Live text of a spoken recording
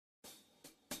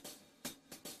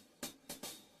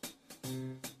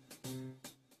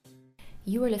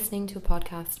You are listening to a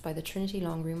podcast by the Trinity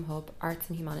Longroom Hub Arts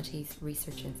and Humanities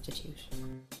Research Institute.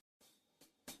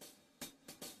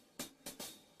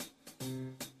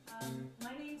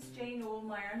 My name's Jane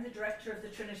Ohlmeyer. I'm the director of the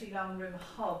Trinity Longroom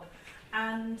Hub,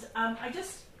 and I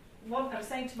was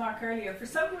saying to Mark earlier, for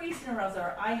some reason or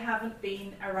other, I haven't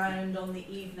been around on the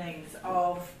evenings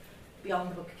of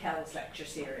Beyond the Book of Kells lecture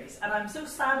series, and I'm so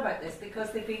sad about this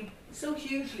because they've been so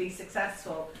hugely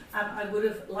successful, and I would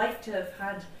have liked to have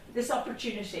had this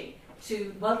opportunity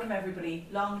to welcome everybody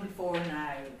long before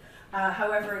now.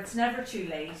 However, it's never too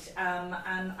late, and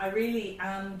I really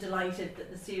am delighted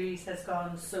that the series has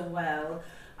gone so well.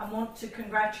 I want to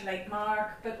congratulate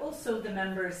Mark, but also the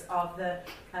members of the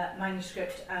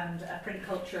manuscript and print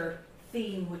culture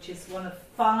theme, which is one of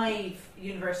 5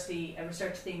 university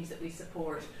research themes that we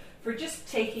support, for just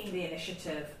taking the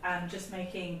initiative and just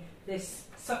making this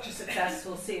such a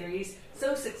successful series.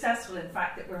 So successful, in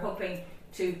fact, that we're hoping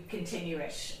to continue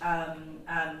it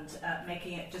and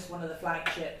making it just one of the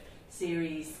flagship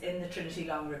series in the Trinity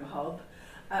Longroom Hub.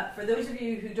 For those of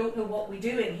you who don't know what we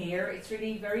do in here, it's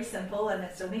really very simple, and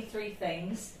it's only 3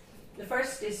 things. The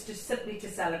first is just simply to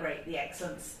celebrate the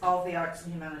excellence of the arts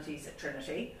and humanities at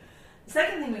Trinity. The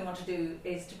second thing we want to do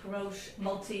is to promote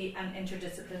multi and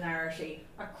interdisciplinarity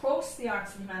across the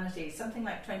arts and humanities. Something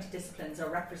like 20 disciplines are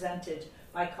represented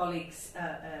by colleagues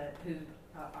who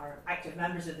are active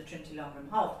members of the Trinity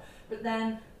Longroom Hub. But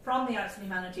then from the arts and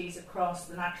humanities across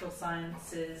the natural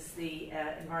sciences, the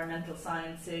environmental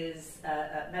sciences,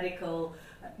 medical,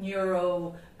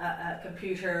 neuro,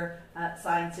 computer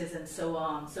sciences, and so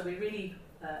on. So we really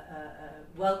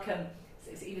welcome,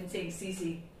 even seeing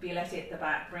Cece Bialetti at the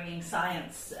back, bringing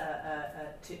science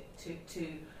to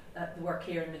the work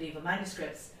here in medieval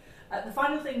manuscripts. The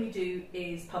final thing we do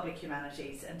is public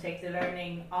humanities, and take the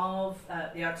learning of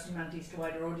the arts and humanities to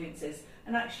wider audiences.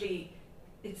 And actually,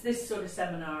 it's this sort of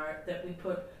seminar that we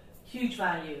put huge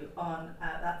value on,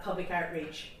 that public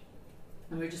outreach.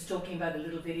 And we were just talking about a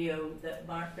little video that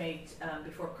Mark made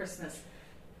before Christmas.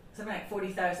 Something like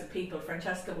 40,000 people.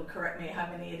 Francesca will correct me how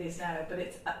many it is now, but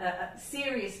it's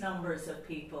serious numbers of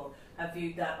people have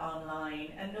viewed that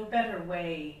online, and no better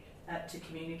way to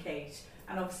communicate.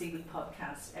 And obviously we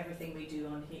podcast everything we do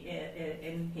on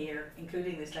in here,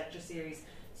 including this lecture series,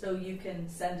 so you can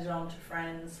send it on to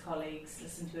friends, colleagues,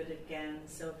 listen to it again.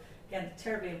 So again, a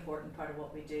terribly important part of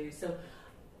what we do. So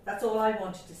that's all I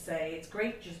wanted to say. It's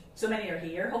great, just so many are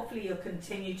here. Hopefully you'll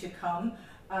continue to come.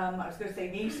 I was going to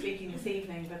say me speaking this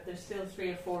evening, but there's still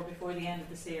 3 or 4 before the end of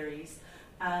the series.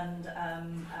 And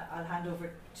I'll hand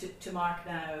over to Mark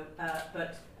now.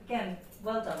 But again,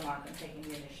 well done, Mark, on taking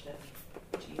the initiative.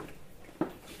 Gee.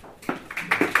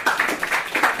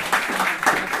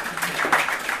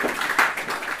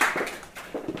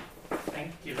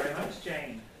 Thank you very much,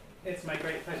 Jane. It's my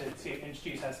great pleasure to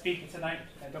introduce our speaker tonight,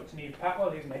 Dr. Niamh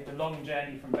Patwell, who's made the long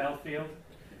journey from Belfield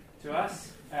to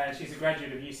us. She's a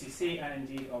graduate of UCC and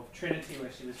indeed of Trinity,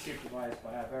 where she was supervised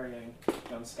by our very own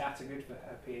John Scattergood for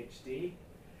her PhD.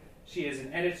 She is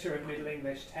an editor of Middle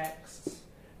English texts.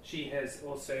 She has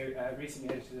also recently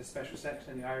edited a special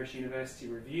section in the Irish University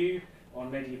Review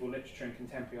on medieval literature and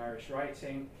contemporary Irish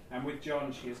writing, and with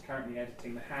John she is currently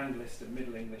editing the Hand List of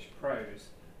Middle English Prose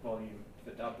volume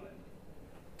for Dublin.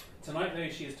 Tonight though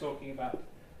she is talking about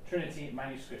Trinity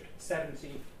Manuscript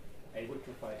 70, a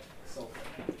Wycliffite Psalter.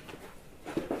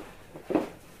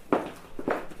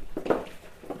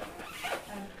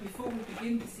 Before we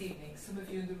begin this evening, some of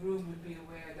you in the room would be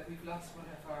aware that we've lost one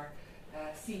of our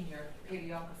senior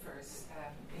paleographers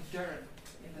in Durham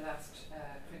in the last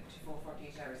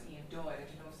 48 hours, Ian Doyle. I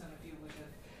don't know if some of you would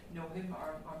have known him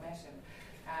or met him.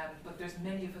 But there's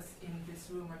many of us in this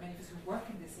room, or many of us who work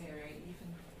in this area, even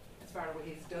as far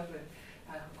away as Dublin,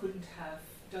 who couldn't have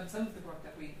done some of the work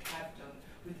that we have done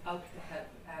without the help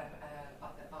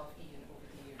of Ian over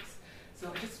the years.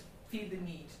 So I just feel the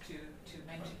need to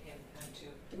mention him and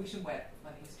to wish him well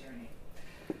on his journey.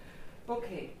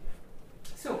 Okay,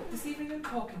 so this evening I'm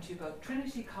talking to you about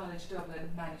Trinity College Dublin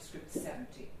Manuscript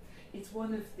 70. It's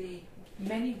one of the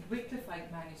many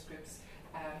Wycliffite manuscripts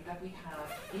that we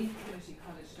have in Trinity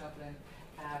College Dublin.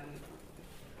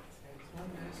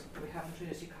 We have in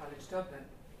Trinity College Dublin.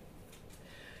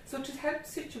 So to help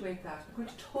situate that, I'm going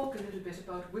to talk a little bit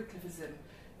about Wycliffism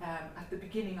at the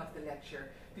beginning of the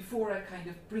lecture, before I kind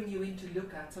of bring you in to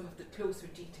look at some of the closer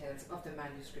details of the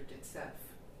manuscript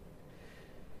itself.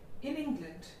 In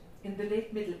England, in the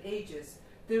late Middle Ages,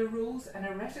 there arose an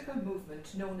heretical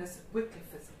movement known as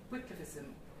Wycliffism,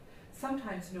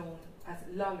 sometimes known as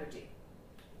Lollardy.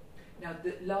 Now,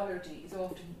 the Lollardy is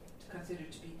often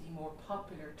considered to be the more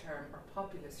popular term or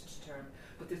populist term,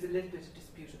 but there's a little bit of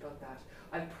dispute about that.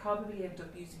 I'll probably end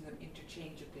up using them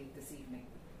interchangeably this evening.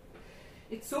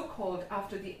 It's so called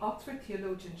after the Oxford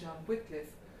theologian John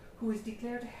Wycliffe, who was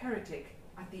declared a heretic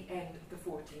at the end of the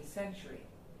 14th century.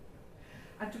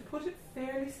 And to put it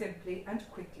fairly simply and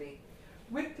quickly,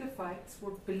 Wycliffites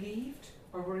were believed,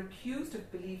 or were accused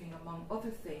of believing, among other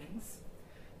things,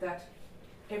 that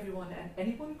everyone and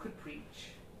anyone could preach,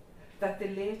 that the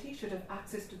laity should have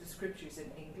access to the scriptures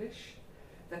in English,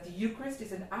 that the Eucharist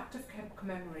is an act of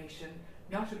commemoration,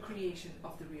 not a creation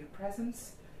of the real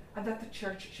presence, and that the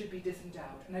church should be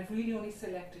disendowed. And I've really only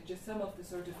selected just some of the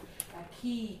sort of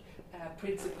key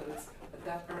principles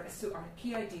that are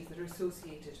key ideas that are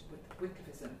associated with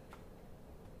Wycliffism.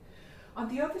 On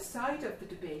the other side of the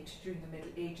debate during the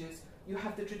Middle Ages, you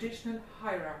have the traditional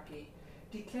hierarchy,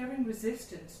 declaring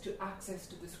resistance to access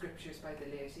to the scriptures by the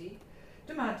laity,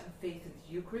 demanding faith in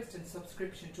the Eucharist and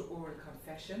subscription to oral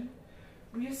confession,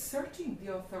 reasserting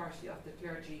the authority of the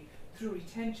clergy through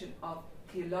retention of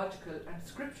theological and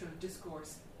scriptural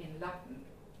discourse in Latin.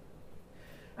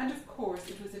 And of course,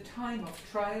 it was a time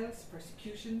of trials,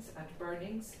 persecutions, and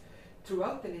burnings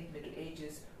throughout the late Middle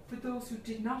Ages for those who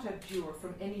did not abjure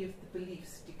from any of the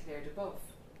beliefs declared above.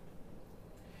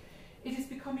 It is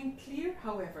becoming clear,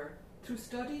 however, through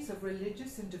studies of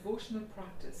religious and devotional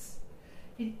practice,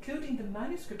 including the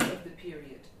manuscripts of the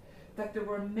period, that there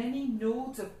were many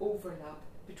nodes of overlap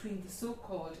between the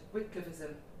so-called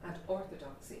Wycliffism and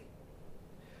orthodoxy.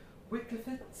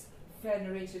 Wycliffites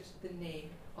venerated the name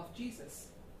of Jesus.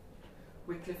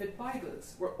 Wycliffite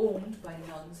Bibles were owned by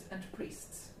nuns and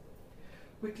priests.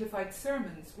 Wycliffite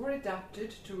sermons were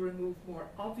adapted to remove more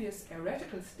obvious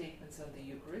heretical statements on the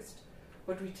Eucharist,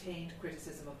 but retained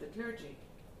criticism of the clergy.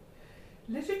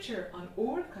 Literature on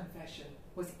oral confession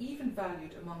was even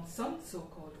valued among some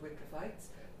so-called Wycliffites,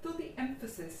 though the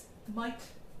emphasis might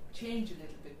change a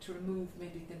little bit to remove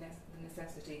maybe the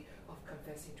necessity of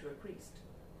confessing to a priest.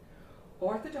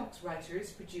 Orthodox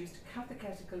writers produced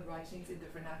catechetical writings in the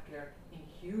vernacular in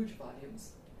huge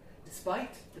volumes,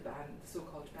 despite the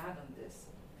so-called ban on this.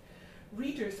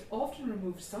 Readers often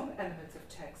removed some elements of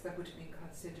text that would have been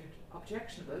considered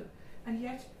objectionable, and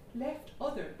yet left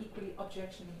other equally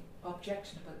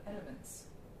objectionable elements.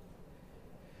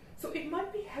 So it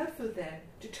might be helpful then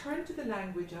to turn to the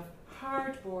language of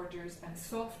hard borders and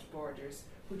soft borders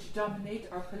which dominate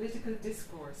our political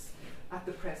discourse at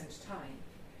the present time,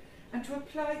 and to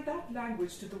apply that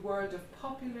language to the world of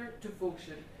popular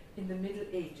devotion in the Middle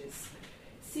Ages,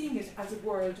 seeing it as a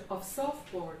world of soft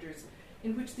borders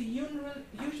in which the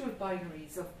usual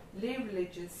binaries of lay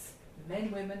religious,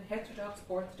 men, women, heterodox,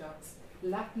 orthodox,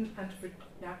 Latin and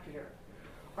vernacular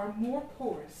are more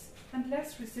porous and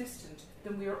less resistant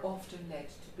than we are often led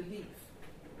to believe.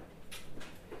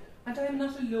 And I am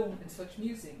not alone in such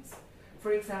musings.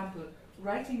 For example,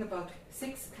 writing about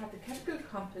 6 catechetical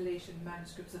compilation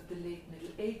manuscripts of the late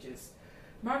Middle Ages,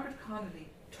 Margaret Connolly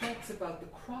talks about the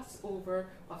crossover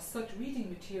of such reading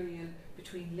material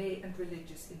between lay and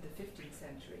religious in the 15th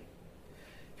century.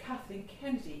 Kathleen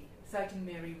Kennedy, citing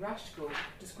Mary Rashko,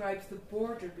 describes the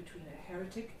border between a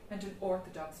heretic and an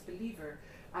orthodox believer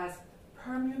as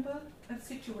permeable and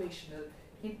situational,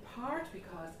 in part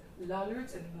because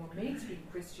Lollards and more mainstream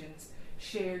Christians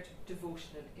shared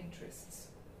devotional interests.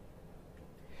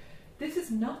 This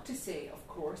is not to say, of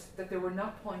course, that there were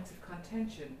not points of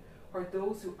contention or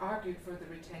those who argued for the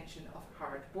retention of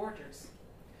hard borders.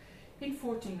 In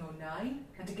 1409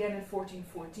 and again in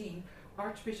 1414,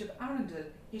 Archbishop Arundel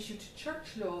issued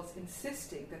church laws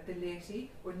insisting that the laity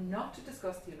were not to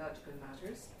discuss theological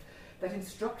matters, that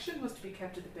instruction was to be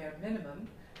kept to the bare minimum,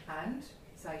 and,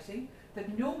 citing,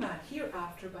 that no man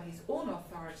hereafter by his own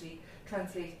authority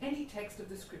translate any text of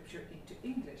the scripture into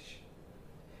English.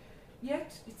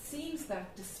 Yet it seems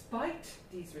that despite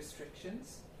these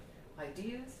restrictions,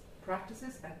 ideas,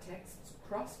 practices and texts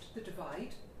crossed the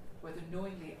divide, whether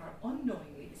knowingly or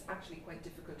unknowingly is actually quite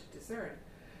difficult to discern,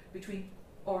 between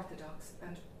orthodox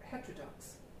and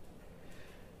heterodox.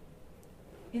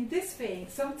 In this vein,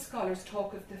 some scholars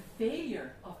talk of the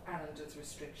failure of Arundel's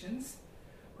restrictions,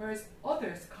 whereas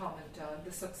others comment on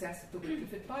the success of the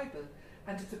Wycliffe Bible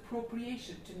and its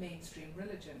appropriation to mainstream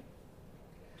religion.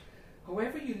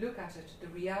 However you look at it, the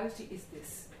reality is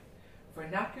this: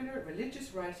 vernacular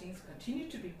religious writings continue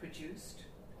to be produced,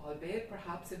 albeit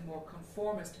perhaps in more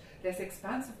conformist, less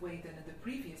expansive way than in the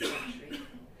previous century.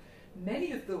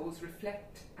 Many of those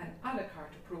reflect an a la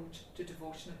carte approach to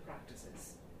devotional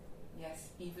practices. Yes,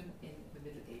 even in the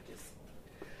Middle Ages.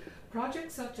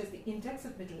 Projects such as the Index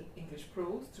of Middle English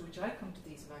Prose, through which I come to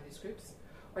these manuscripts,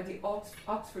 or the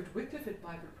Oxford Wycliffe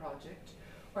Bible Project,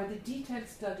 or the detailed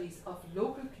studies of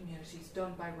local communities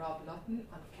done by Rob Lutton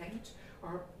on Kent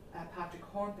or Patrick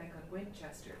Hornbeck on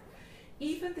Winchester.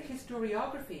 Even the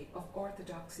historiography of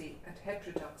orthodoxy and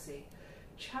heterodoxy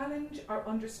challenge our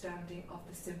understanding of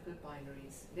the simple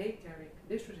binaries: lay cleric,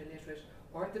 literate illiterate,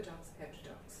 orthodox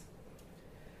heterodox.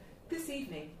 This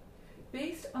evening,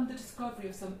 based on the discovery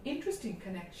of some interesting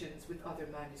connections with other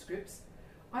manuscripts,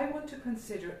 I want to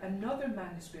consider another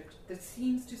manuscript that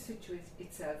seems to situate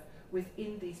itself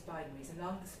within these binaries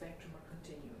along the spectrum or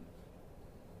continuum.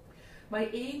 My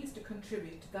aim is to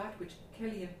contribute to that which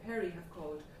Kelly and Perry have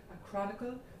called a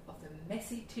chronicle of the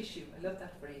messy tissue, I love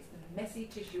that phrase, the messy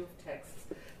tissue of texts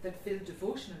that fill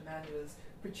devotional manuals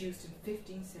produced in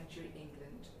 15th century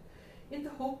England, in the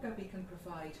hope that we can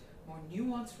provide more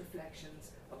nuanced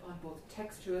reflections upon both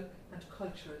textual and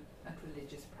cultural and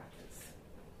religious practice.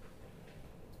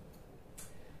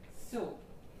 So,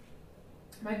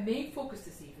 my main focus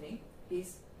this evening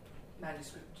is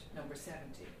manuscript number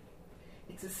 70.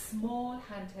 It's a small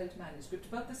handheld manuscript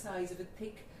about the size of a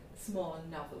thick, small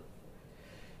novel.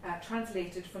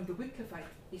 Translated from the Wycliffite,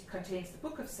 it contains the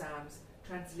Book of Psalms,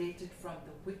 translated from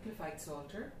the Wycliffite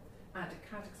Psalter and a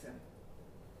catechism.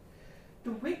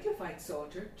 The Wycliffite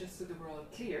Psalter, just so that we're all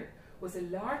clear, was a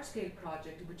large-scale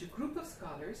project in which a group of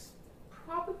scholars,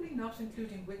 probably not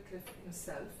including Wycliffe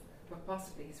himself, but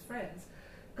possibly his friends,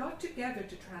 got together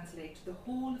to translate the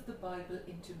whole of the Bible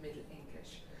into Middle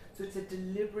English. So it's a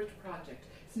deliberate project.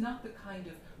 It's not the kind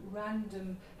of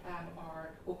random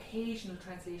or occasional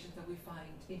translations that we find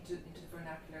into the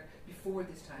vernacular before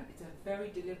this time. It's a very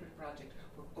deliberate project.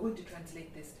 We're going to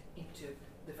translate this into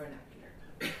the vernacular.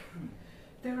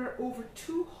 There are over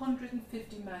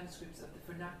 250 manuscripts of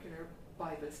the vernacular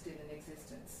Bible still in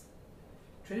existence.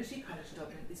 Trinity College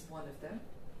Dublin is one of them.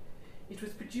 It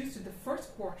was produced in the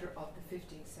first quarter of the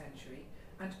 15th century,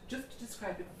 and just to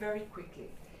describe it very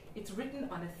quickly, it's written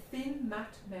on a thin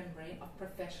matte membrane of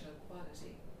professional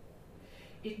quality.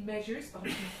 It measures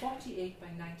 148 by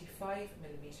 95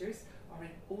 millimetres, or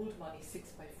in old money 6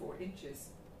 by 4 inches.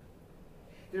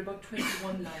 There are about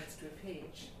 21 lines to a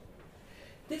page.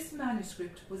 This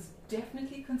manuscript was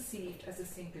definitely conceived as a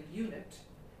single unit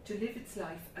to live its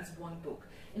life as one book.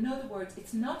 In other words,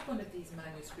 it's not one of these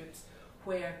manuscripts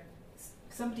where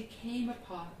somebody came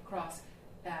across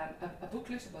a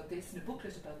booklet about this and a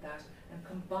booklet about that and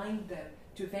combined them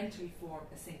to eventually form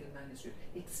a single manuscript.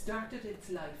 It started its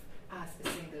life as a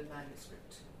single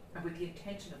manuscript and with the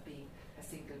intention of being a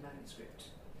single manuscript.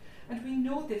 And we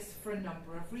know this for a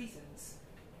number of reasons.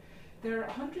 There are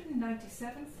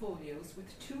 197 folios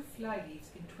with 2 flyleaves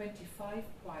in 25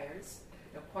 quires.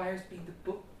 Now, quires being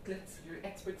the booklets, you're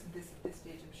experts in this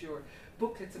stage, I'm sure.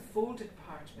 Booklets of folded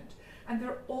parchment. And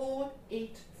they're all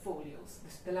 8 folios.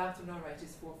 The last one, all right,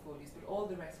 is 4 folios, but all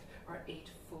the rest are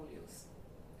 8 folios.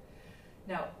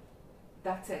 Now,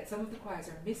 that said, some of the quires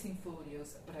are missing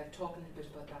folios, but I'll talk a little bit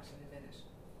about that in a minute.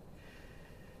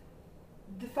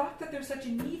 The fact that there's such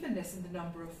an evenness in the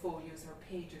number of folios or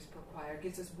pages per quire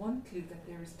gives us one clue that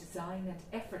there is design and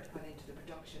effort gone into the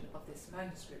production of this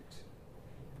manuscript.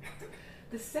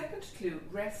 The second clue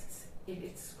rests in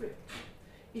its script.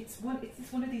 It's one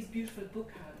of these beautiful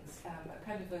bookhands,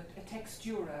 kind of a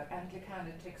textura,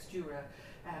 Anglicana textura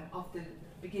of the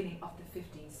beginning of the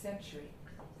 15th century.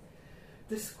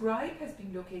 The scribe has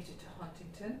been located to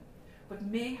Huntington, but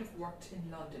may have worked in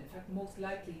London. In fact, most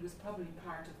likely he was probably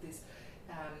part of this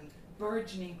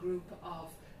burgeoning group of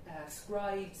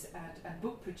scribes and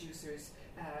book producers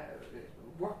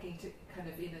working to kind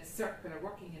of in a circle or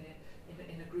working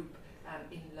in a group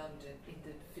in London in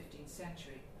the 15th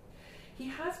century. He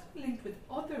has been linked with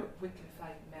other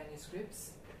Wycliffite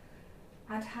manuscripts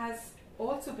and has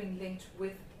also been linked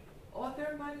with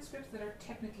other manuscripts that are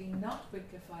technically not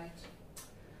Wycliffite,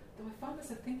 though I found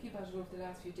myself thinking about it over the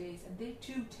last few days, and they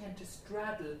too tend to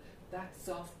straddle that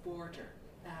soft border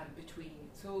between.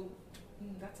 So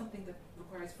that's something that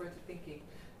requires further thinking,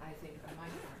 I think, on my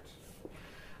part.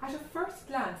 At a first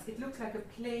glance, it looks like a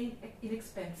plain,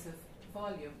 inexpensive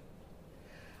volume.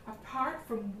 Apart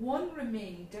from one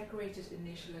remaining decorated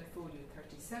initial at folio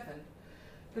 37,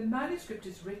 the manuscript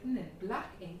is written in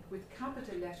black ink with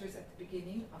capital letters at the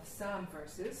beginning of psalm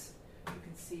verses. You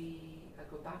can see, I'll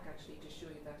go back actually to show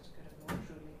you that kind of more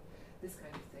truly, this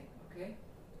kind of thing, okay?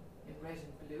 In red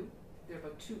and blue. They're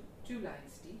about two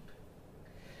lines deep.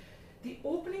 The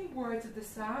opening words of the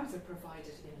psalms are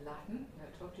provided in Latin. And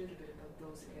I'll talk to you a little bit about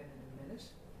those again in a minute.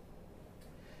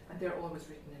 And they're always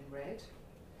written in red.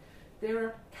 There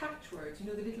are catchwords,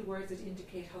 the little words that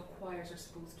indicate how choirs are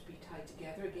supposed to be tied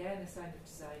together. Again, a sign of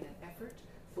design and effort,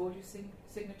 folio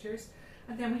signatures.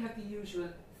 And then we have the usual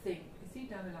thing. You can see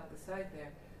down along the side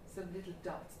there, some little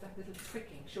dots, that little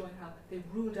pricking, showing how they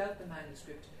ruled out the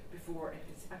manuscript before, and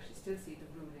you can actually still see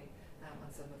the ruling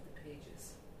on some of the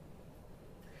pages.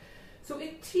 So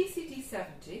in TCD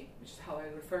 70, which is how I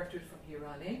refer to it from here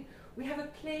on in, we have a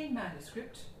plain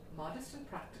manuscript, modest and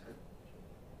practical.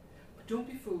 But don't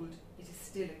be fooled, it is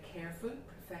still a careful,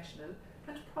 professional,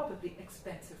 and probably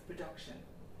expensive production.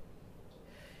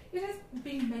 It has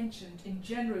been mentioned in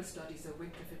general studies of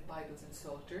Wycliffe Bibles and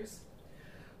Psalters,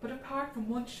 but apart from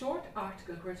one short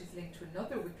article where it is linked to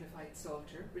another Wycliffite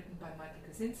Psalter written by Michael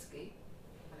Kosinski,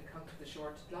 on account of the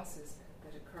short glosses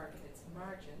that occur in its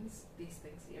margins, these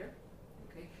things here,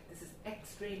 okay, this is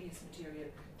extraneous material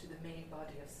to the main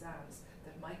body of Psalms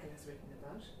that Michael has written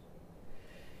about.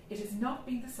 It has not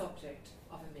been the subject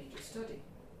of a major study.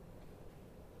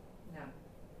 Now,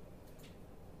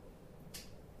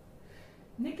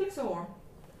 Nicholas Orme,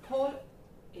 Paul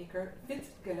Acre,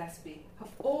 Vincent Gillespie have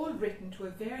all written to a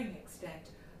varying extent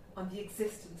on the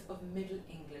existence of Middle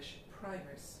English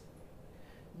primers.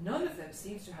 None of them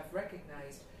seems to have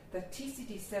recognised that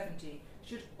TCD 70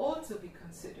 should also be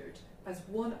considered as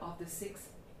one of the 6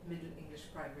 Middle English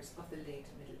primers of the late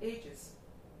Middle Ages.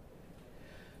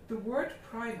 The word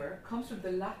primer comes from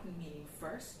the Latin meaning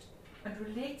first and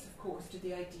relates, of course, to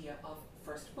the idea of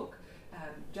first book.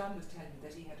 John was telling me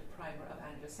that he had a primer of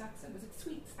Anglo-Saxon. Was it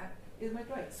Sweets? Is my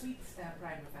right? Sweets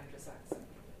primer of Anglo-Saxon.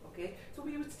 Okay, so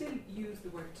we would still use the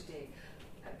word today.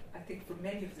 I think for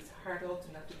many of us it's hard also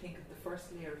not to think of the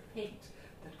first layer of paint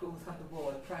that goes on the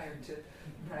wall prior to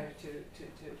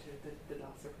the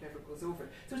loss or whatever goes over.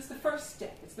 So it's the first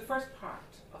step. It's the first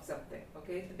part of something.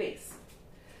 Okay, the base.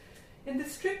 In the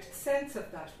strict sense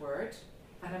of that word,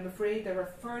 and I'm afraid there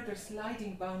are further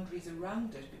sliding boundaries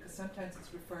around it because sometimes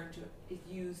it's referred to, it's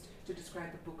used to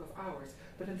describe the Book of Hours.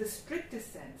 But in the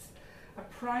strictest sense, a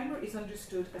primer is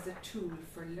understood as a tool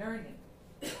for learning,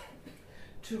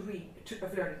 to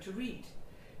read.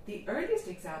 The earliest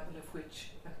example of which,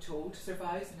 I'm told,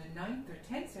 survives in a 9th or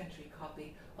 10th century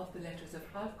copy of the Letters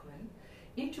of Alcuin,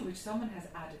 into which someone has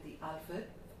added the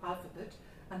alphabet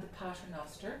and the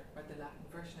Paternoster, or the Latin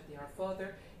version of the Our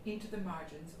Father, into the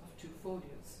margins of 2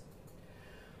 folios.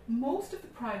 Most of the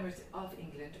primers of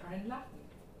England are in Latin,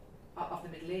 of the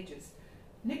Middle Ages.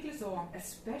 Nicholas Orme, a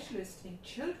specialist in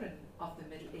children of the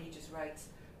Middle Ages, writes,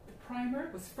 the primer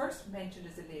was first mentioned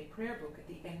as a lay prayer book at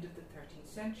the end of the 13th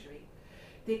century.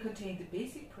 They contain the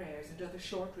basic prayers and other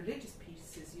short religious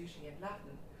pieces, usually in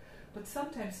Latin, but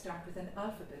sometimes start with an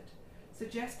alphabet,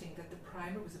 suggesting that the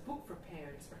primer was a book for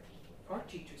parents or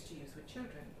teachers to use with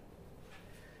children.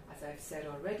 As I've said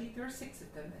already, there are 6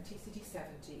 of them, and TCD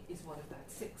 70 is one of that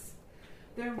 6.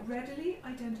 They're readily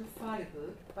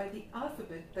identifiable by the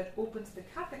alphabet that opens the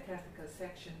catechetical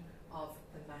section of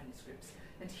the manuscripts.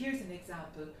 And here's an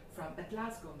example from a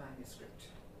Glasgow manuscript.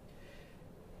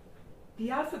 The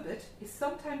alphabet is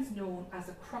sometimes known as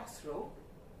a crossrow,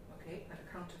 okay, on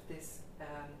account of this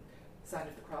sign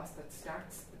of the cross that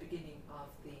starts the beginning of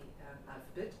the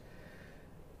alphabet.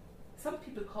 Some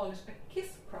people call it a kiss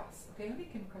cross. Okay, I only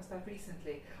came across that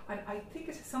recently. And I think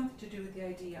it has something to do with the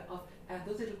idea of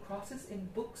those little crosses in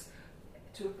books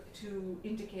to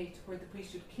indicate where the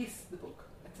priest should kiss the book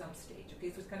at some stage.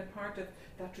 Okay, so it's kind of part of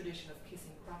that tradition of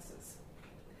kissing crosses.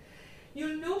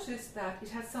 You'll notice that it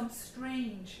has some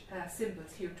strange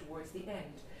symbols here towards the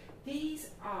end. These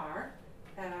are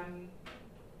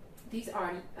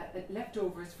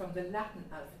leftovers from the Latin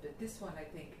alphabet. This one, I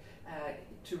think,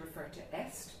 to refer to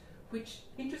est, which,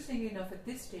 interestingly enough, at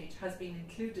this stage has been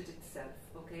included itself,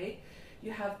 okay?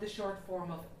 You have the short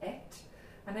form of et,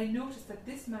 and I noticed that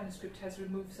this manuscript has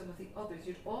removed some of the others.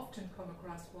 You'd often come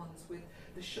across ones with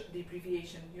the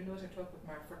abbreviation, you know what I talk about,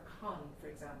 Mark, for con, for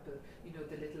example, you know,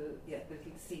 the little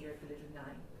C or the little 9,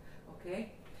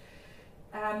 okay?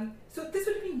 So this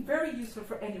would have been very useful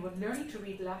for anyone learning to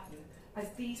read Latin, as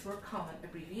these were common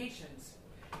abbreviations.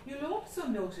 You'll also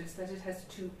notice that it has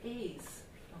 2 A's,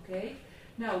 okay?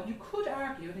 Now, you could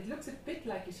argue, and it looks a bit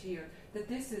like it here, that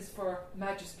this is for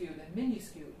majuscule and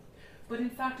minuscule, but in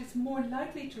fact it's more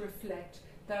likely to reflect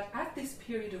that at this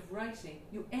period of writing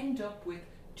you end up with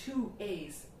 2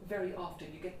 A's very often.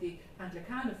 You get the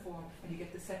Anglicana form and you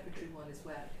get the secretary one as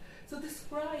well. So the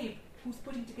scribe who's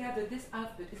putting together this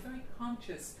alphabet is very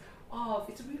conscious of,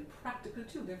 it's a real practical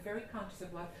tool, they're very conscious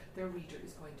of what their reader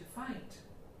is going to find.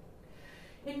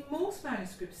 In most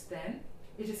manuscripts then,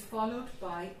 it is followed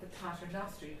by the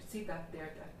Paternoster. You can see that there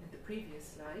in the previous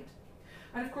slide.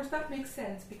 And of course that makes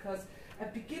sense because a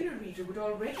beginner reader would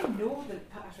already know the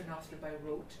Paternoster by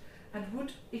rote, and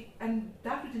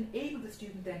that would enable the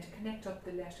student then to connect up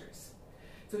the letters.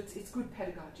 So it's good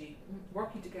pedagogy,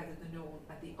 working together the known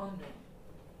and the unknown.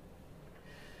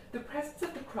 The presence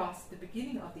of the cross at the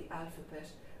beginning of the alphabet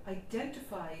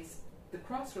identifies the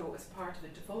cross row as part of a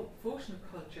devotional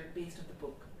culture based on the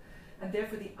book, and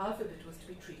therefore the alphabet was to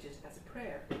be treated as a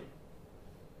prayer.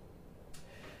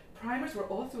 Primers were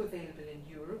also available in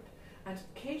Europe, and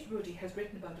Kate Ruddy has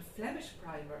written about a Flemish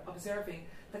primer observing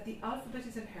that the alphabet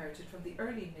is inherited from the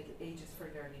early Middle Ages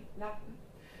for learning Latin.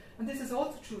 And this is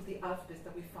also true of the alphabets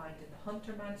that we find in the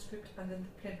Hunter manuscript and in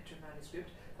the Plimpton manuscript,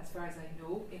 as far as I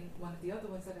know, in one of the other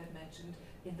ones that I mentioned,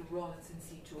 in the Rawlinson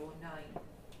C209.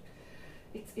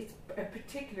 It's a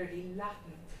particularly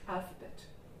Latin alphabet.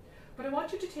 But I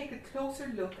want you to take a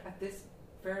closer look at this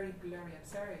very blurry, I'm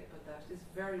sorry about that, this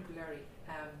very blurry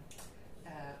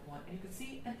one. And you can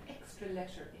see an extra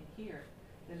letter in here,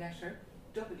 the letter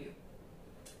W.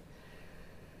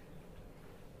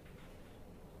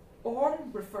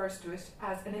 Orme refers to it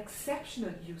as an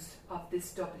exceptional use of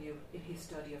this W in his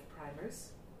study of primers.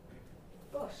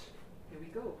 But here we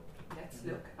go. Let's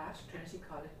look at Trinity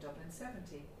College Dublin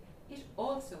 70. It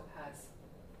also has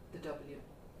the W.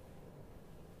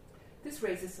 This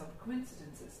raises some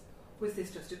coincidences. Was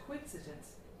this just a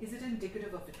coincidence? Is it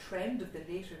indicative of a trend of the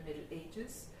later Middle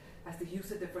Ages? As the use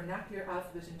of the vernacular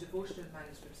alphabet in devotional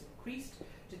manuscripts increased,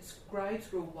 did scribes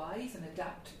grow wise and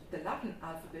adapt the Latin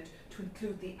alphabet to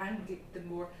include the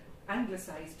more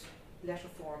anglicised letter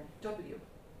form W?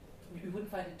 You wouldn't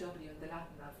find a W in the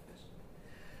Latin alphabet.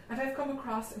 And I've come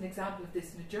across an example of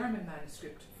this in a German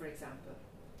manuscript, for example.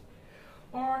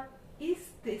 Or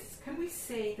can we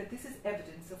say that this is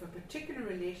evidence of a particular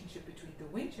relationship between the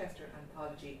Winchester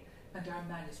anthology and our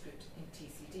manuscript in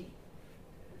TCD?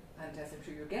 And as I'm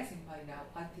sure you're guessing by now,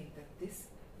 I think that this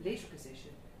later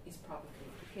position is probably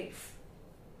the case.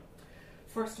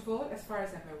 First of all, as far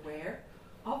as I'm aware,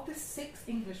 of the 6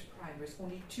 English primers,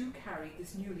 only 2 carry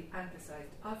this newly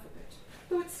anglicised alphabet,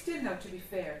 though it's still, now to be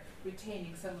fair,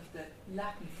 retaining some of the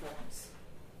Latin forms.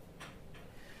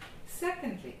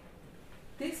 Secondly,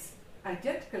 this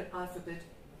identical alphabet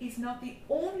is not the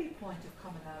only point of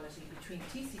commonality between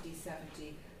TCD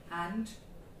 70 and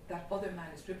that other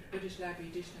manuscript, British Library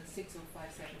Edition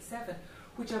 60577,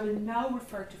 which I will now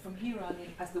refer to from here on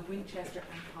in as the Winchester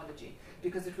Anthology,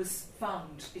 because it was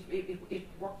found, it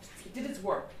worked, it did its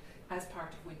work as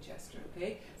part of Winchester.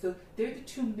 Okay, so they're the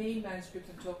 2 main manuscripts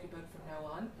I'm talking about from now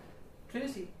on: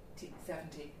 Trinity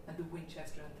 70 and the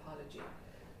Winchester Anthology.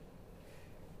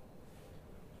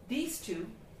 These 2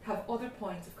 have other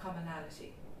points of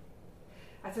commonality.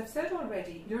 As I've said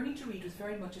already, learning to read was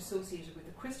very much associated with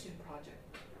the Christian project.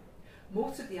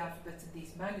 Most of the alphabets in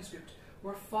these manuscripts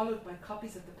were followed by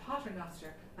copies of the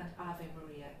Paternoster and Ave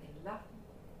Maria in Latin.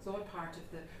 It's all part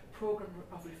of the programme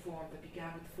of reform that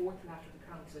began with the Fourth Lateran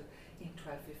Council in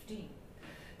 1215.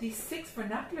 These 6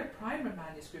 vernacular primer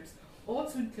manuscripts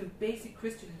also include basic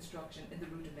Christian instruction in the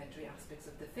rudimentary aspects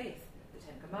of the faith: the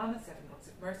 10 Commandments, 7 works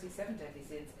of mercy, 7 deadly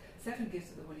sins, 7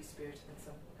 gifts of the Holy Spirit,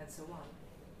 and so on.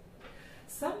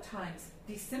 Sometimes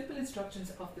these simple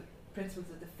instructions of the principles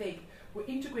of the faith were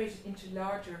integrated into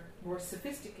larger, more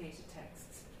sophisticated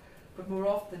texts, but more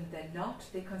often than not,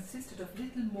 they consisted of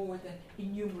little more than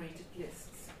enumerated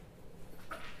lists.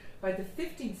 By the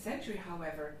 15th century,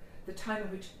 however, the time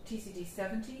in which TCD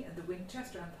 70 and the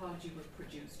Winchester Anthology were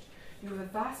produced, you have a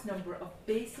vast number of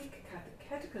basic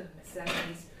catechetical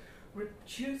miscellanies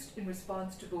produced in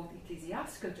response to both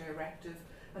ecclesiastical directive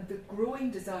and the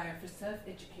growing desire for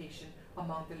self-education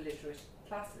among the literate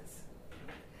classes.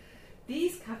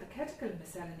 These catechetical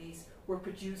miscellanies were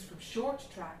produced from short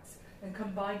tracts and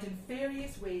combined in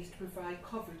various ways to provide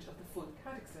coverage of the full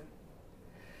catechism.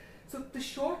 So the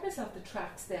shortness of the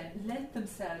tracts then lent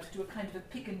themselves to a kind of a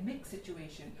pick and mix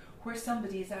situation where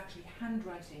somebody is actually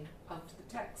handwriting out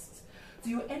the texts. So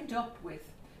you end up with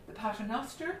the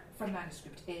Paternoster from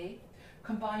manuscript A,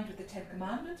 combined with the 10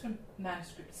 Commandments from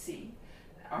manuscript C,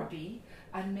 or B,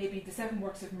 and maybe the 7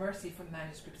 works of mercy from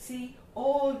manuscript C,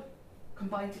 all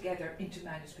combined together into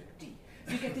manuscript D.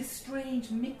 So you get this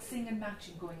strange mixing and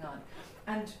matching going on.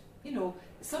 And, you know,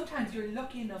 sometimes you're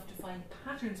lucky enough to find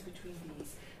patterns between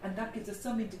these, and that gives us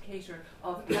some indicator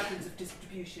of patterns of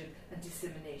distribution and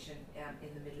dissemination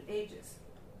in the Middle Ages.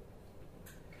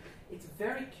 It's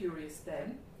very curious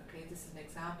then, okay, this is an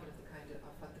example of the kind of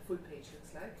what the full page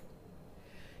looks like.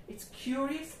 It's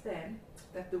curious then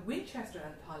that the Winchester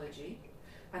Anthology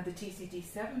and the TCD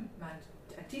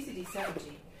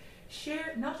 70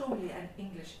 share not only an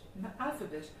English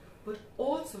alphabet, but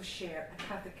also share a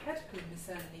catechetical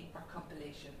miscellany or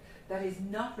compilation that is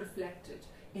not reflected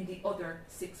in the other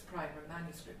 6 primer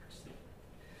manuscripts,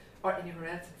 or anywhere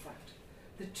else in fact.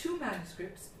 The 2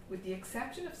 manuscripts, with the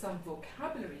exception of some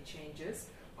vocabulary changes,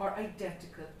 are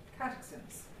identical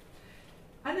catechisms.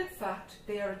 And in fact,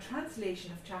 they are a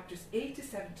translation of chapters 8 to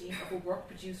 17 of a work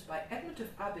produced by Edmund of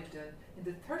Abingdon in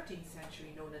the 13th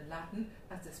century, known in Latin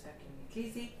as the Speculum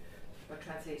Ecclesiae, but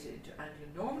translated into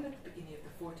Anglo-Norman at the beginning of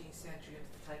the 14th century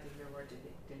under the title Mirror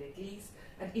de l'Église,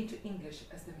 and into English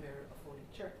as the Mirror of Holy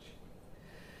Church.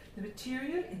 The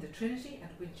material in the Trinity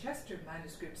and Winchester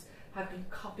manuscripts have been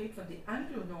copied from the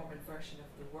Anglo-Norman version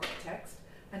of the work text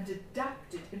and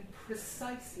adapted in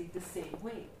precisely the same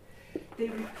way. They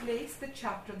replace the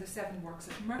chapter on the 7 works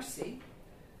of mercy,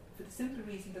 for the simple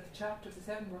reason that the chapter of the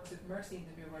 7 works of mercy in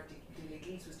the Mirror de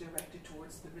l'Église was directed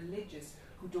towards the religious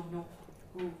who don't know,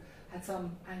 who had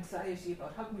some anxiety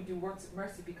about how can we do works of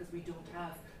mercy because we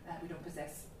don't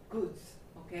possess goods.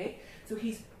 Okay, so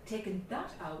he's taken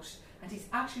that out and he's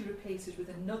actually replaced it with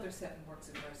another 7 works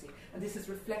of mercy, and this is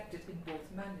reflected in both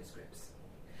manuscripts.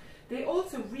 They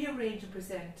also rearrange and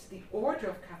present the order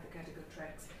of catechetical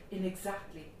tracts in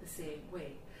exactly the same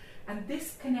way. And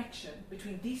this connection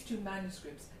between these 2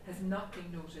 manuscripts has not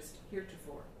been noticed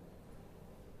heretofore.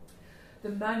 The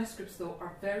manuscripts, though,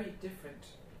 are very different.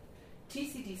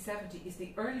 TCD 70 is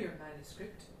the earlier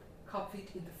manuscript, copied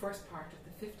in the first part of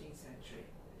the 15th century.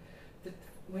 The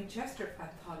Winchester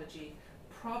anthology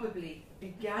probably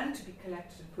began to be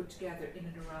collected and put together in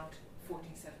and around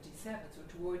 1477,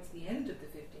 so towards the end of the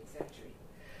 15th century.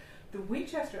 The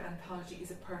Winchester anthology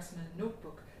is a personal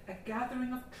notebook, a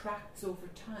gathering of tracts over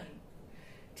time.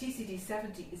 TCD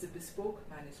 70 is a bespoke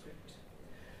manuscript.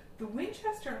 The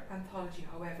Winchester anthology,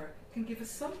 however, can give us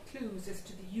some clues as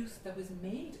to the use that was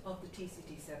made of the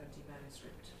TCD 70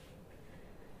 manuscript.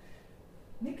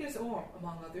 Nicholas Orme,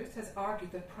 among others, has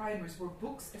argued that primers were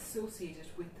books associated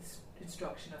with the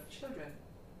instruction of children.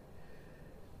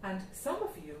 And some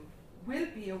of you will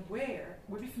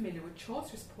be familiar with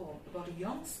Chaucer's poem about a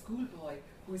young schoolboy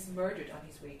who is murdered on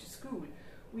his way to school.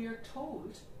 We are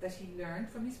told that he learned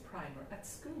from his primer at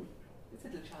school. This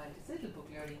little child, his little book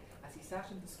learning as he sat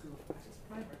in the school at his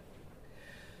primer.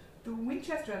 The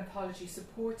Winchester anthology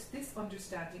supports this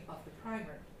understanding of the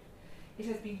primer. It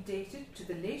has been dated to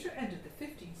the later end of the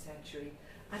 15th century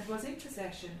and was in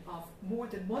possession of more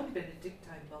than one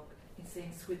Benedictine monk in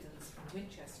St. Swithin's in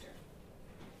Winchester.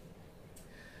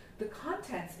 The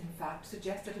contents, in fact,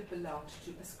 suggest that it belonged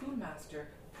to a schoolmaster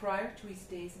prior to his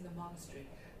days in the monastery,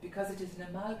 because it is an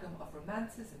amalgam of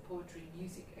romances and poetry,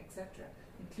 music, etc.,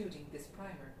 including this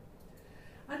primer.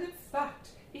 And in fact,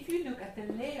 if you look at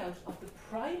the layout of the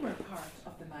primer part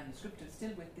of the manuscript, and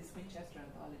still with this Winchester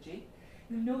anthology,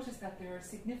 you'll notice that there are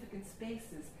significant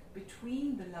spaces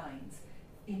between the lines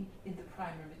in the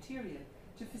primer material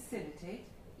to facilitate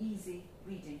easy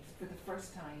reading for the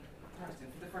first time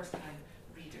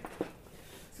reader.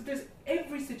 So there's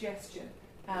every suggestion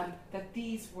that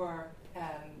these were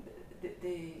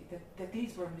that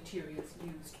these were materials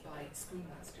used by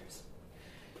schoolmasters.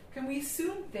 Can we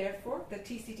assume, therefore, that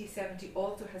TCD 70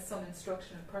 also has some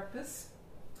instructional purpose?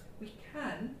 We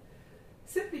can,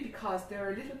 simply because there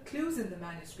are little clues in the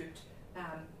manuscript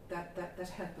that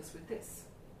help us with this.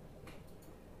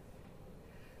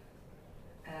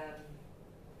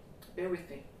 Bear with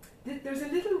me. There's a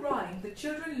little rhyme that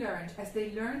children learned as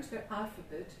they learned their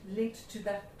alphabet linked to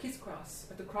that kiss cross,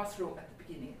 or the cross row at the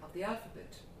beginning of the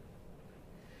alphabet.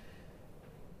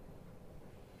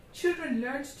 Children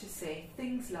learned to say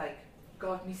things like,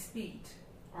 God me speed,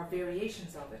 or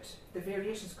variations of it. The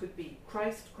variations could be,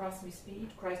 Christ cross me speed,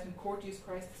 Christ and courteous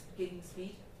Christ beginning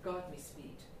speed, God me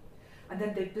speed. And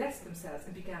then they blessed themselves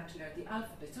and began to learn the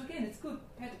alphabet. So again, it's good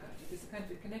pedagogy. There's a kind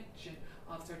of a connection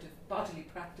of sort of bodily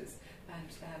practice and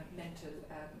mental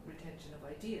retention of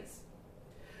ideas.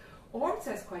 Orme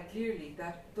says quite clearly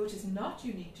that though it is not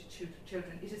unique to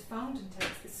children, it is found in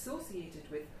texts associated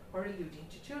with or alluding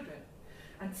to children.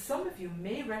 And some of you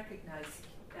may recognise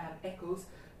echoes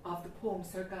of the poem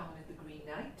Sir Gawain and the Green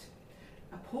Knight,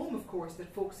 a poem, of course,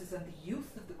 that focuses on the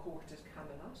youth of the court at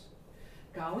Camelot.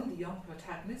 Gawain, the young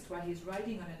protagonist, while he is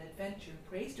riding on an adventure and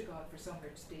prays to God for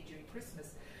somewhere to stay during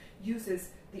Christmas, uses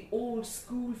the old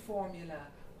school formula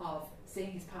of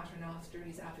saying his Paternoster,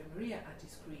 his Ave Maria and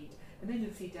his Creed, and then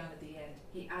you'll see down at the end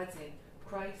he adds in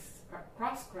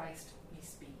cross Christ me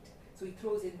speed. So he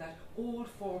throws in that old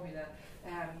formula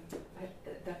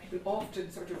that people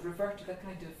often sort of revert to, that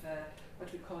kind of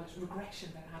what we call it, regression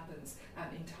that happens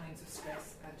in times of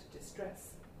stress and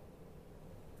distress.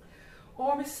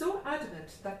 Orme is so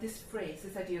adamant that this phrase,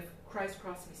 this idea of Christ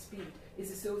cross me speed,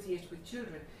 is associated with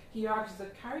children. He argues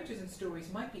that characters in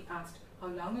stories might be asked how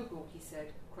long ago he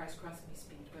said Christ cross me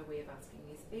speed by way of asking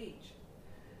his age.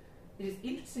 It is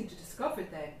interesting to discover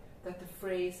then that the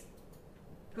phrase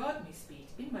God me speed,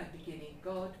 in my beginning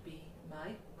God be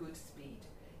my good speed,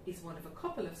 is one of a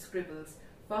couple of scribbles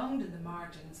found in the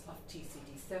margins of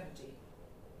TCD 70.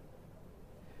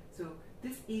 So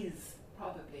this is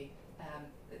probably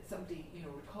somebody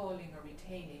recalling or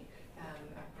retaining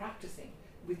and practicing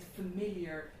with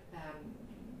familiar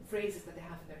phrases that they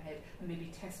have in their head, and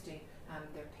maybe testing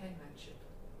their penmanship.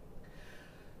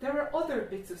 There are other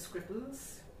bits of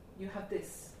scribbles. You have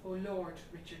this, "O Lord,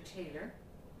 Richard Taylor."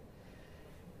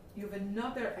 You have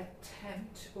another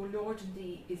attempt, "O Lord, in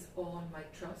thee is all my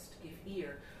trust, give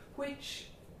ear," which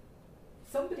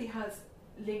somebody has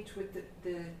linked with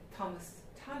the Thomas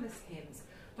Tallis hymns,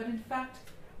 but in fact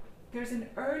there's an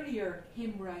earlier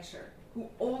hymn writer who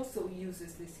also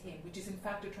uses this hymn, which is in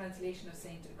fact a translation of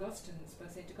St.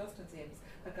 Augustine's hymns,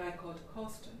 a guy called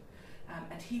Causton,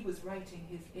 and he was writing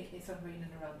his somewhere in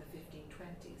and around the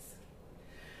 1520s.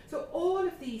 So all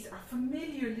of these are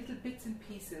familiar little bits and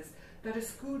pieces that a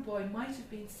schoolboy might have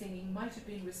been singing, might have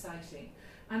been reciting,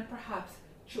 and perhaps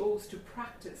chose to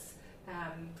practice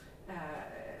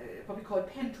what we call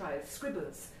pen trials,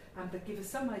 scribbles, that give us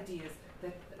some ideas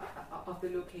that of the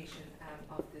location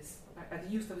of this, the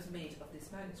use that was made of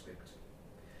this manuscript.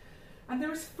 And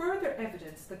there is further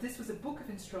evidence that this was a book of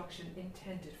instruction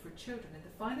intended for children. In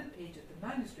the final page of the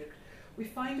manuscript, we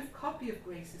find a copy of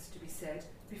graces to be said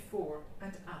before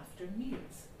and after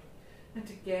meals. And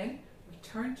again, we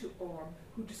turn to Orme,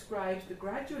 who describes the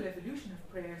gradual evolution of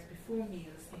prayers before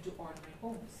meals into ordinary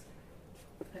homes.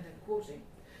 And I'm quoting,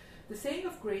 "The saying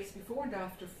of grace before and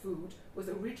after food was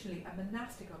originally a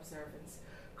monastic observance,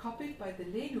 copied by the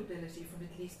lay nobility from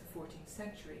at least the 14th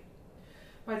century.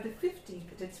 By the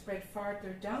 15th, it had spread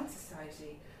farther down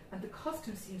society, and the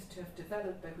custom seems to have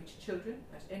developed by which children,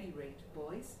 at any rate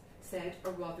boys, said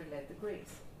or rather led the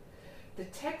grace. The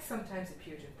text sometimes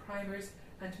appeared in primers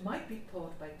and might be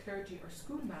taught by clergy or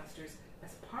schoolmasters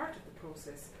as part of the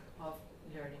process of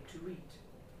learning to read."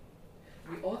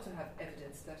 We also have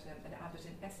evidence that an abbot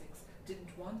in Essex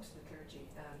didn't want the clergy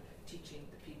teaching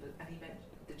the people, and he meant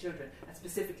the children, and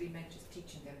specifically meant just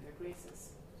teaching them their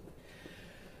graces.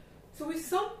 So we've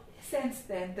some sense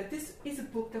then that this is a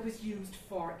book that was used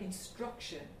for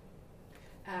instruction,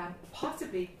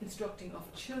 possibly instructing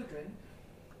of children,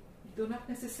 though not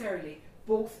necessarily,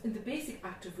 both in the basic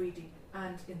act of reading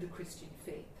and in the Christian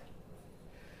faith.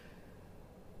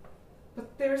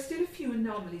 But there are still a few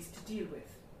anomalies to deal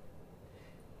with.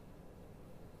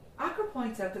 Acker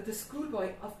points out that the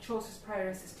schoolboy of Chaucer's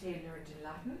Prioress Tale learned in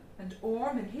Latin, and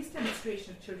Orme, in his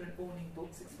demonstration of children owning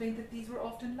books, explained that these were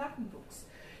often Latin books.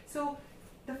 So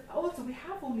also we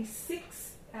have only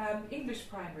 6 English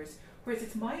primers, whereas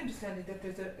it's my understanding that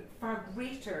there's a far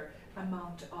greater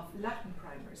amount of Latin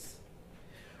primers.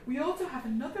 We also have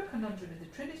another conundrum in the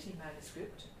Trinity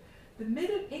manuscript, the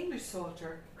Middle English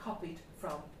Psalter copied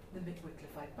from the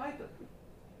Wycliffite Bible.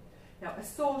 Now, a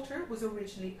Psalter was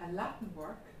originally a Latin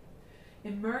work,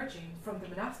 emerging from the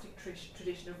monastic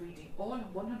tradition of reading all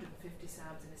 150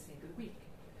 psalms in a single week.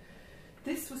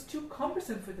 This was too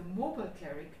cumbersome for the mobile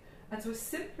cleric, and so a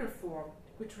simpler form,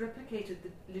 which replicated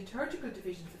the liturgical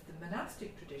divisions of the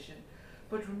monastic tradition,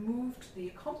 but removed the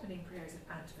accompanying prayers and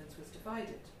antiphons, was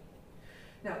divided.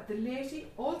 Now, the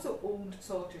laity also owned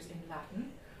psalters in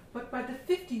Latin, but by the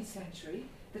 15th century,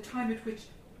 the time at which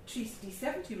TCD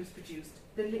 70 was produced,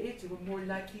 the laity were more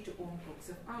likely to own books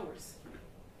of hours.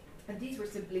 And these were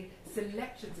simply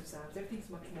selections of psalms. Everything's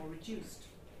much more reduced.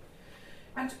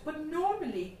 But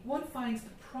normally, one finds the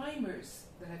primers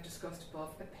that I've discussed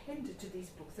above appended to these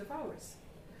books of hours.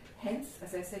 Hence,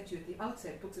 as I said to you at the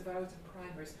outset, books of hours and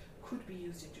primers could be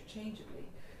used interchangeably.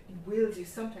 In wills, you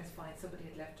sometimes find somebody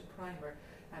had left a primer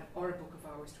or a book of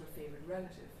hours to a favoured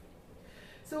relative.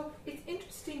 So it's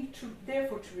interesting,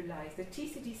 therefore, to realise that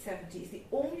TCD 70 is the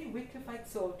only Wycliffite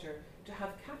Psalter to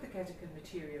have catechetical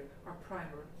material or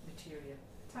primer material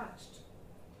attached.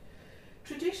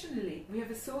 Traditionally, we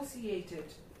have associated,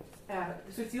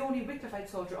 so it's the only Wycliffite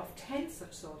Psalter of 10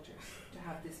 such Psalters to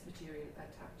have this material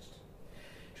attached.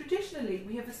 Traditionally,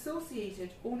 we have associated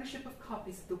ownership of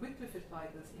copies of the Wycliffite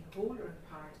Bibles in whole or in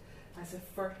part as a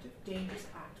furtive, dangerous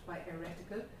act by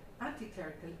heretical,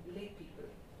 anti-clerical lay people.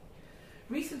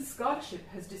 Recent scholarship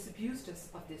has disabused us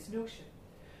of this notion.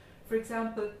 For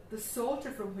example, the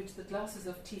Psalter from which the glosses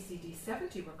of TCD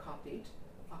 70 were copied,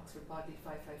 Oxford Bodley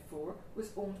 554,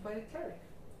 was owned by a cleric.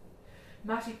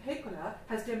 Matti Pekola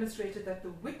has demonstrated that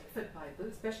the Wycliffite Bible,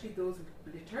 especially those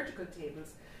with liturgical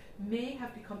tables, may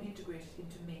have become integrated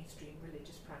into mainstream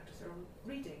religious practice or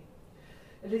reading.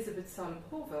 Elizabeth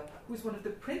Solopova, who is one of the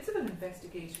principal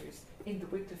investigators in the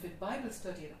Wycliffite Bible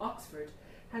study in Oxford,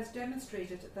 has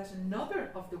demonstrated that another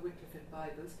of the Wycliffite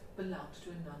Bibles belonged to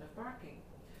a nun of Barking.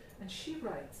 And she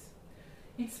writes,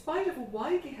 In spite of a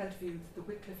widely held view that the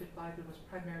Wycliffe Bible was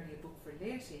primarily a book for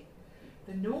laity,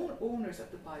 the known owners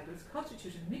of the Bibles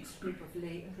constitute a mixed group of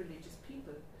lay and religious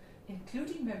people,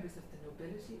 including members of the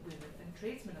nobility, women and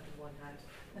tradesmen on the one hand,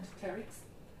 and clerics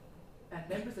and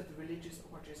members of the religious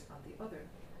orders on the other.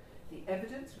 The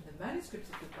evidence from the manuscripts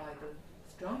of the Bible,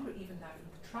 stronger even than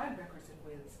from the trial records in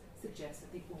Wales, suggests that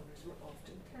the owners were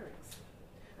often clerics.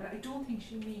 And I don't think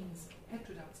she means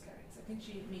heterodox clerics. I think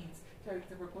she means clerics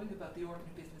that were going about the ordinary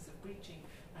business of preaching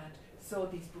and saw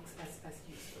these books as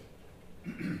useful.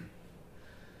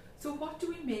 So what do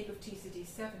we make of TCD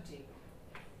 70?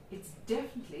 It's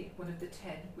definitely one of the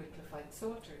 10 Wycliffite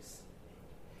Psalters.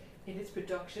 In its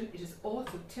production, it is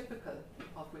also typical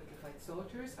of Wycliffite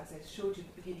Psalters. As I showed you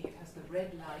at the beginning, it has the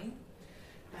red line,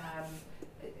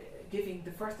 giving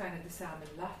the first line of the psalm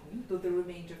in Latin, though the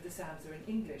remainder of the psalms are in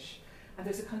English. And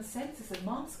there's a consensus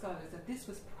among scholars that this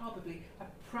was probably a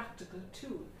practical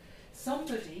tool.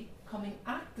 Somebody coming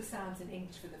at the psalms in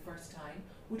English for the first time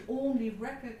would only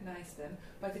recognize them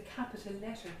by the capital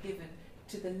letter given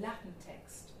to the Latin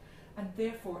text. And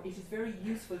therefore, it is very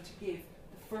useful to give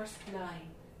the first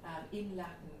line in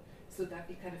Latin so that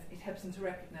it helps them to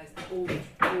recognize the old way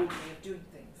of doing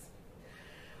things.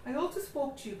 I also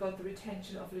spoke to you about the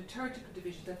retention of liturgical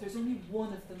division, that there's only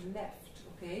one of them left,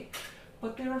 okay?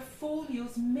 But there are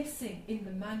folios missing in the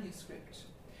manuscript.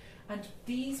 And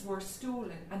these were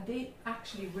stolen, and they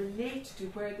actually relate to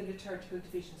where the liturgical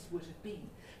divisions would have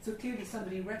been. So clearly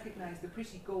somebody recognised the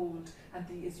pretty gold and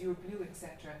the azure blue,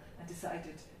 etc., and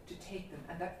decided to take them.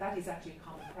 And that is actually a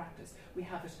common practice. We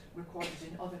have it recorded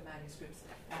in other manuscripts.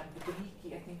 The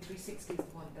Boniki, I think 360 is the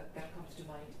one that comes to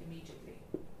mind immediately.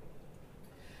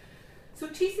 So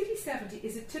TCD 70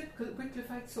 is a typical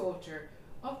Wycliffite Psalter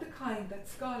of the kind that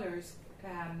scholars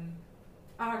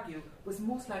argue was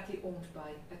most likely owned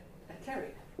by a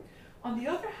cleric. On the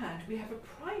other hand, we have a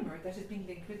primer that has been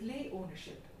linked with lay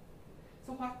ownership.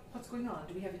 So what's going on?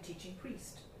 Do we have a teaching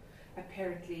priest?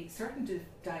 Apparently, certain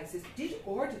dioceses did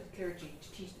order the clergy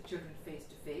to teach the children face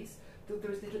to face, though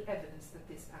there is little evidence that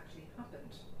this actually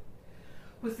happened.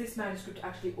 Was this manuscript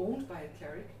actually owned by a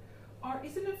cleric, or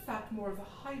is it in fact more of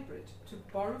a hybrid? To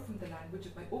borrow from the language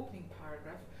of my opening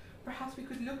paragraph, perhaps we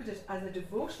could look at it as a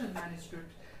devotional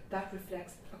manuscript that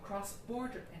reflects a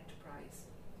cross-border enterprise.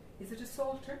 Is it a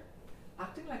psalter,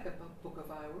 acting like a book of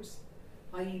hours,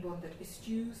 i.e. one that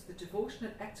eschews the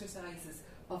devotional exercises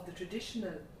of the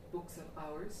traditional books of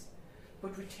hours,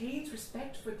 but retains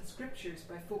respect for the scriptures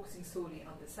by focusing solely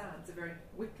on the Psalms, a very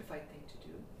Wycliffite thing to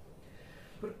do,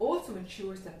 but also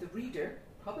ensures that the reader,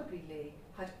 probably lay,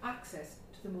 had access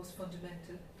to the most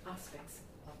fundamental aspects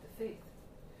of the faith.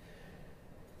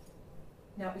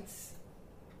 Now it's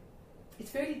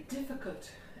very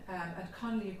difficult, and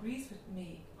Connolly agrees with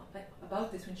me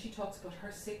about this when she talks about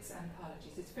her 6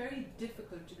 anthologies. It's very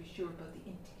difficult to be sure about the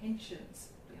intentions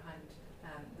behind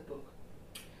the book.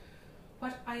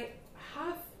 What I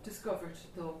have discovered,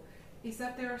 though, is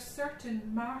that there are certain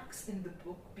marks in the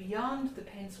book beyond the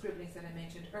pen scribblings that I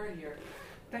mentioned earlier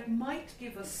that might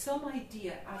give us some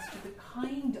idea as to the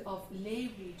kind of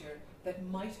lay reader that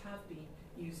might have been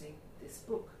using this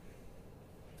book.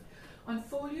 On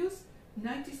folios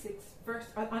 96,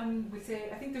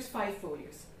 I think there's 5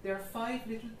 folios. There are 5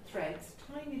 little threads,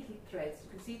 tiny little threads, you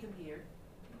can see them here,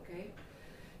 okay,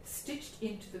 stitched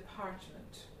into the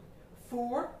parchment.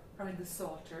 4 are in the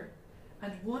Psalter,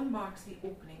 and 1 marks the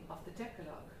opening of the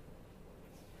Decalogue.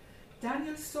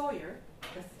 Daniel Sawyer,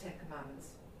 that's the 10 Commandments.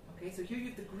 Okay, so here you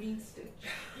have the green stitch,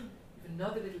 you have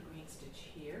another little green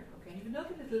stitch here, okay, and you have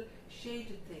another little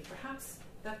shaded thing. Perhaps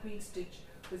that green stitch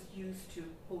was used to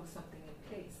hold something in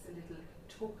place, a little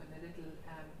token, a little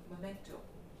memento.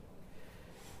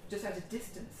 Just at a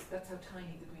distance, that's how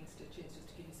tiny the green stitch is, just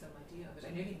to give you some idea of it.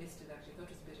 I nearly missed it actually, I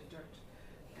thought it was a bit of dirt.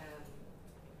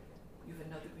 You have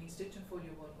another green stitch on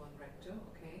folio 1 recto,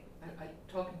 okay. I'll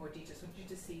talk in more detail, so I want you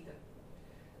to see them.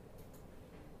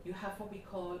 You have what we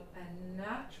call a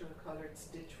natural coloured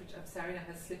stitch, which I'm sorry now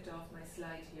has slipped off my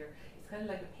slide here. It's kind of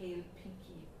like a pale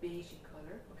pinky beigey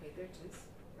colour. Okay, there it is,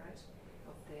 right,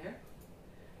 up there.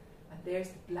 And there's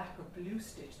the black or blue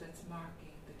stitch that's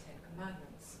marking the 10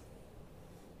 Commandments.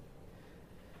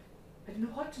 I didn't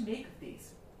know what to make of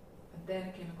these. And then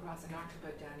I came across an article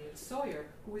by Daniel Sawyer,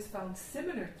 who has found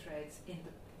similar threads in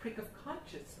the Prick of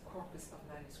Conscience corpus of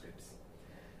manuscripts.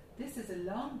 This is a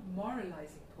long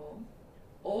moralizing poem,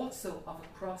 also of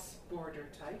a cross-border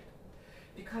type,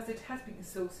 because it has been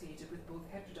associated with both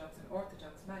heterodox and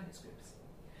orthodox manuscripts.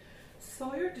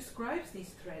 Sawyer describes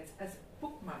these threads as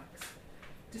bookmarks,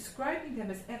 describing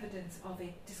them as evidence of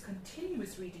a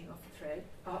discontinuous reading of the thread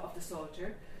of the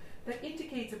Psalter, that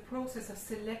indicates a process of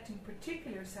selecting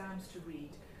particular psalms to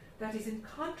read that is in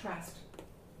contrast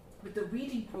with the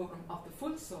reading programme of the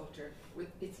full Psalter with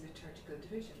its liturgical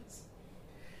divisions.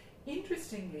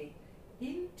 Interestingly,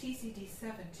 in TCD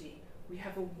 70, we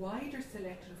have a wider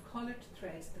selection of coloured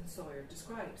threads than Sawyer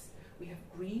describes. We have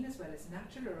green as well as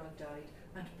natural or undyed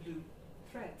and blue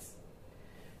threads.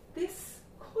 This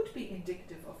could be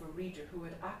indicative of a reader who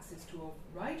had access to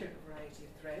a wider variety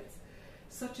of threads,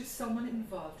 such as someone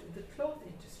involved in the cloth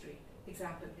industry,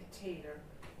 example a tailor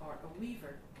or a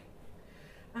weaver.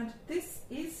 And this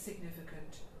is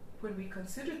significant when we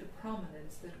consider the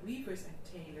prominence that weavers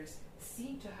and tailors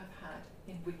seem to have had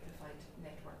in Wycliffite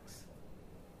networks.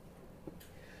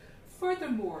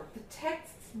 Furthermore, the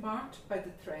texts marked by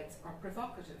the threads are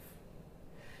provocative.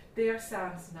 They are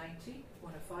Psalms 90,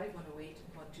 105, 108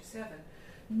 and 127,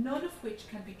 none of which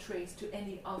can be traced to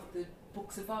any of the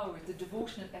books of hours, the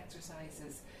devotional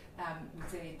exercises. We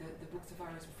say the books of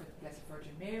hours for the Blessed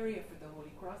Virgin Mary or for the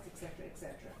Holy Cross, etc.,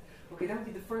 etc. Okay, that would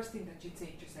be the first thing that you'd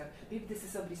say to yourself. Maybe this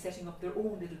is somebody setting up their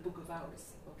own little book of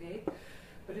hours, okay?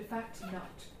 But in fact,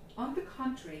 not. On the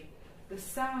contrary, the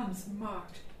Psalms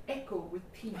marked echo with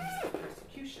themes of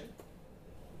persecution.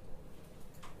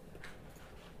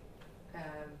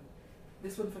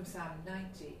 This one from Psalm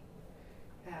 90.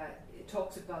 It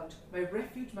talks about my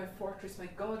refuge, my fortress, my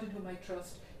God in whom I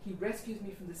trust. He rescues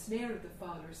me from the snare of the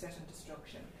fowler set on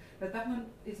destruction. Now that one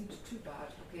isn't too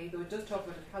bad, okay, though it does talk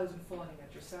about 1,000 falling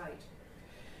at your side.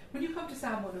 When you come to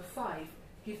Psalm 105,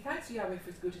 give thanks to Yahweh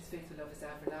for his good, his faithful love is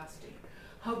everlasting.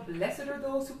 How blessed are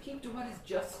those who keep to what is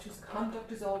just, whose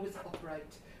conduct is always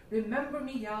upright. Remember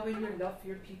me, Yahweh, in your love for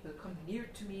your people. Come near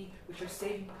to me with your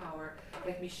saving power.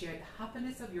 Let me share the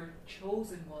happiness of your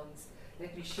chosen ones.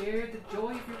 Let me share the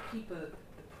joy of your people,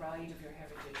 the pride of your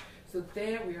heritage. So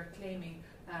there we are claiming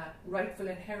rightful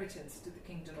inheritance to the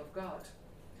kingdom of God.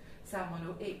 Psalm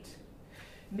 108.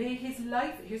 May his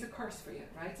life, here's a curse for you,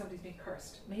 right? Somebody's been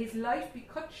cursed. May his life be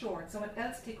cut short, someone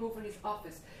else take over his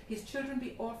office, his children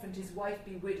be orphaned, his wife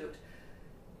be widowed.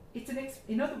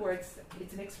 In other words,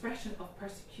 it's an expression of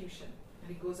persecution.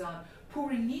 And it goes on,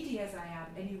 poor and needy as I am,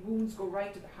 any wounds go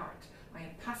right to the heart. I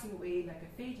am passing away like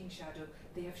a fading shadow.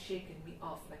 They have shaken me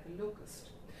off like a locust.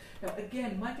 Now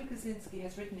again, Michael Kaczynski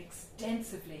has written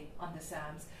extensively on the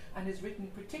Psalms and has written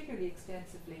particularly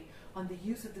extensively on the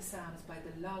use of the Psalms by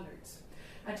the Lollards.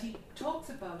 And he talks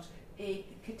about a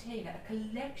catena, a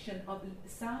collection of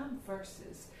Psalm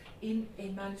verses in a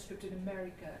manuscript in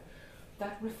America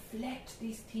that reflect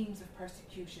these themes of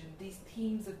persecution, these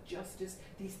themes of justice,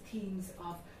 these themes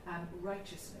of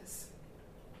righteousness.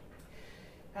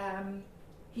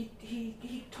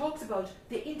 He talks about,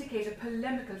 they indicate a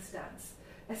polemical stance,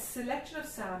 a selection of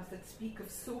psalms that speak of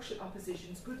social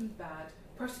oppositions, good and bad,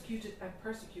 persecuted and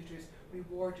persecutors,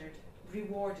 rewarded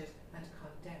and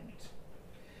condemned.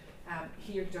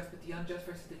 Here just with the unjust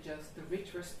versus the just, the rich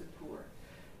versus the poor,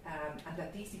 and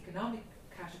that these economic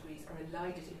categories are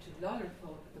elided into Lollard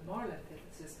thought with the moral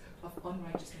antithesis of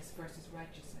unrighteousness versus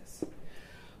righteousness.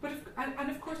 But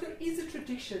of course there is a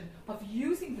tradition of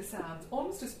using the Psalms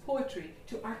almost as poetry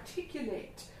to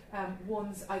articulate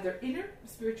one's either inner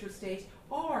spiritual state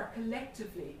or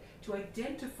collectively to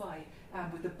identify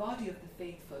with the body of the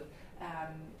faithful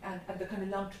and the kind of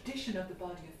long tradition of the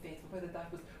body of faithful, whether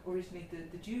that was originally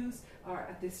the Jews or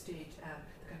at this stage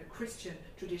the kind of Christian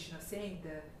tradition of saying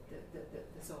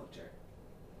the Psalter.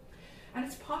 And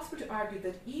it's possible to argue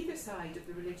that either side of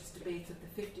the religious debates of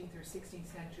the 15th or 16th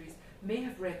centuries may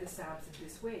have read the Psalms in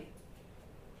this way.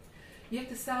 Yet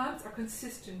the Psalms are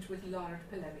consistent with Lollard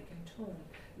polemic and tone,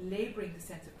 labouring the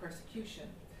sense of persecution.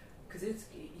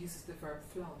 Kaczynski uses the verb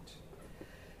flaunt.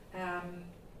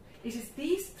 It is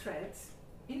these threads,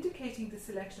 indicating the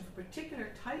selection of a particular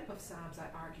type of Psalms, I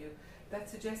argue, that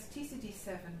suggests TCD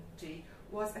 70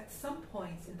 was at some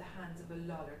points in the hands of a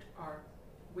Lollard or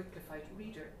Wycliffite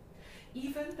reader.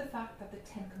 Even the fact that the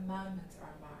Ten Commandments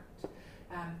are marked,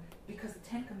 because the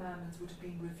Ten Commandments would have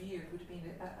been revered, would have been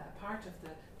a part of the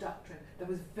doctrine that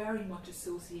was very much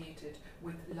associated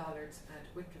with Lollards and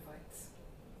Wycliffites.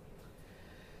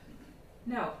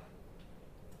 Now,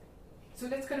 so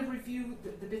let's kind of review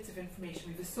the bits of information.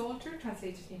 We have a Psalter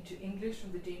translated into English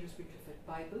from the Dangerous Wycliffite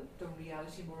Bible, though in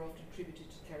reality more often attributed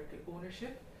to clerical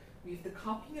ownership. We have the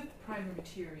copying of the primary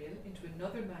material into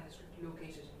another manuscript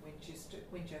located in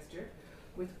Winchester,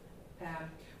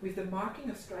 with the marking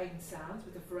of strident psalms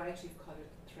with a variety of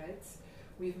coloured threads.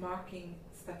 We have markings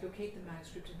that locate the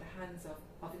manuscript in the hands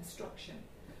of instruction.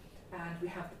 And we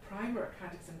have the primer or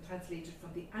catechism translated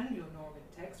from the Anglo-Norman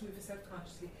text. We have a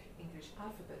self-consciously English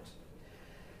alphabet.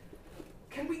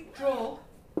 Can we draw,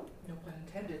 no pun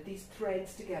intended, these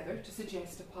threads together to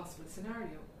suggest a possible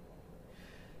scenario.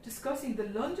 Discussing the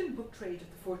London book trade of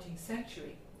the 14th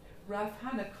century, Ralph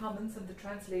Hannah comments on the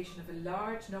translation of a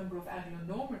large number of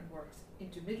Anglo-Norman works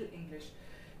into Middle English,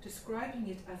 describing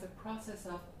it as a process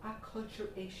of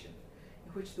acculturation,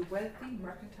 in which the wealthy,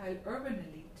 mercantile, urban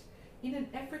elite, in an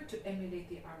effort to emulate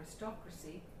the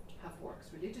aristocracy, have works,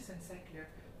 religious and secular,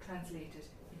 translated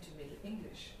into Middle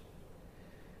English.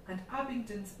 And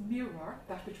Abingdon's Mirror,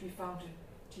 that which we found in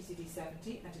TCD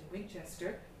 70 and in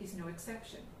Winchester, is no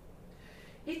exception.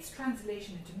 Its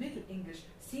translation into Middle English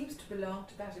seems to belong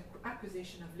to that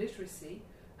acquisition of literacy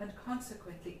and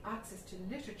consequently access to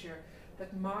literature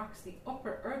that marks the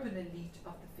upper urban elite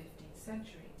of the 15th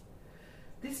century.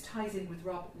 This ties in with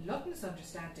Rob Lutton's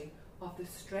understanding of the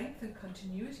strength and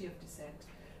continuity of dissent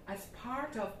as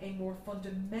part of a more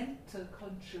fundamental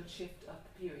cultural shift of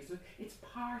the period. So it's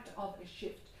part of a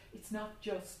shift. It's not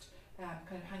just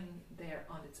kind of hanging there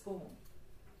on its own.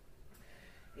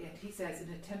 And he says, in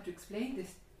an attempt to explain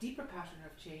this deeper pattern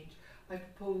of change, I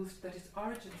proposed that its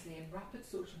origins lay in rapid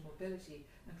social mobility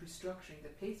and restructuring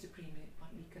that placed a premium on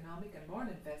economic and moral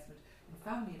investment in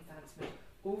family advancement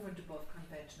over and above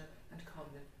conventional and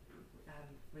common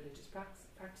religious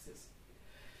practices.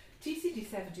 TCD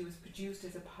 70 was produced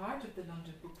as a part of the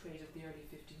London book trade of the early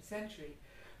 15th century,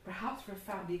 perhaps for a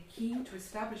family keen to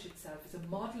establish itself as a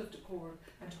model of decorum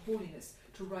and holiness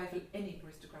to rival any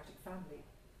aristocratic family.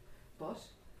 But,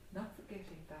 not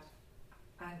forgetting that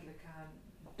Anglican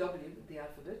W in the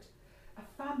alphabet,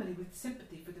 a family with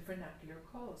sympathy for the vernacular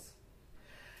cause.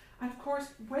 And of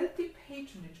course, wealthy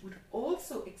patronage would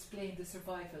also explain the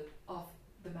survival of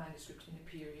the manuscript in a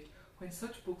period when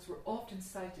such books were often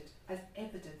cited as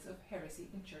evidence of heresy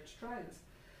in church trials.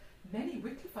 Many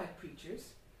Wycliffite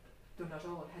preachers, though not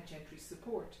all, had gentry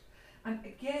support. And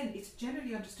again, it's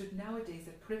generally understood nowadays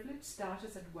that privilege,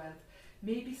 status and wealth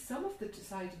may be some of the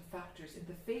deciding factors in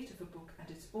the fate of a book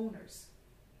and its owners.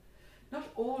 Not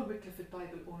all Wycliffite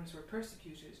Bible owners were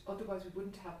persecuted, otherwise we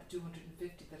wouldn't have the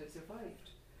 250 that have survived.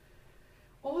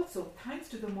 Also, thanks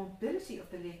to the mobility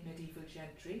of the late medieval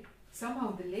gentry,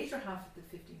 somehow in the later half of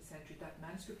the 15th century, that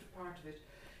manuscript, a part of it,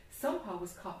 somehow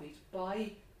was copied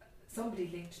by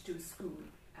somebody linked to a school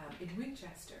in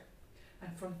Winchester,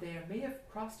 and from there may have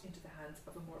crossed into the hands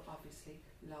of a more obviously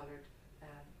Lollard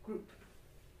group.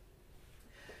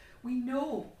 We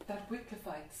know that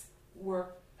Wycliffites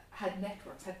had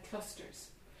networks, had clusters.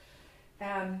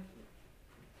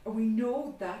 We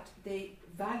know that they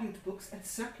valued books and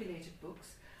circulated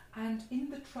books, and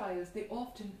in the trials they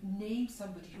often named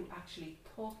somebody who actually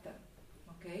taught them.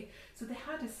 Okay, so they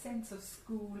had a sense of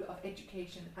school, of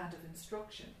education and of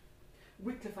instruction.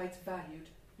 Wycliffites valued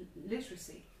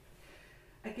literacy.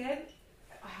 Again,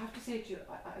 I have to say to you,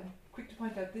 I'm quick to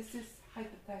point out, this is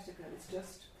hypothetical. It's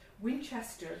just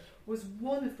Winchester was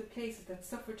one of the places that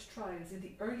suffered trials in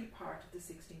the early part of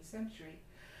the 16th century,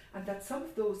 and that some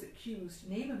of those accused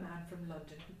name a man from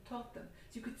London who taught them.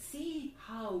 So you could see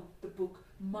how the book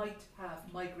might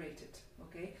have migrated,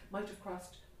 okay, might have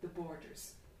crossed the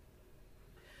borders.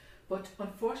 But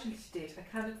unfortunately to date,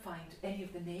 I cannot find any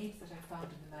of the names that I found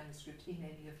in the manuscript in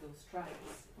any of those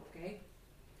trials, okay.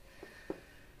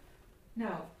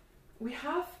 Now, we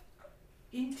have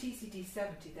in TCD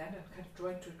 70 then, I'm kind of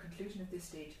drawing to a conclusion at this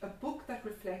stage, a book that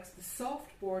reflects the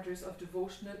soft borders of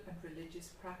devotional and religious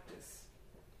practice.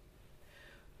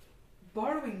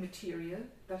 Borrowing material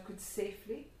that could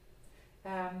safely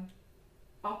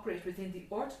operate within the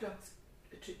orthodox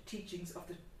teachings of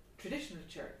the traditional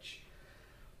church,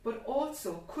 but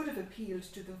also could have appealed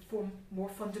to the more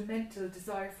fundamental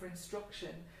desire for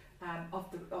instruction of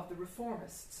the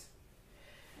reformists.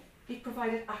 It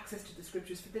provided access to the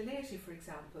scriptures for the laity, for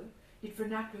example. It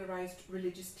vernacularized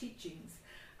religious teachings,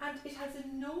 and it has a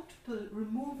notable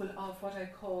removal of what I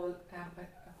call,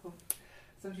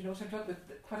 some of you know what I'm talking about,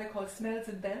 what I call smells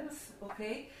and bells,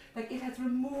 okay? Like it has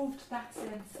removed that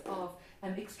sense of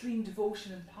extreme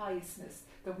devotion and piousness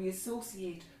that we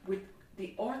associate with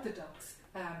the orthodox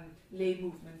lay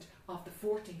movement of the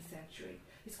 14th century.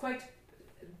 It's quite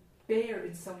bare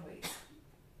in some ways.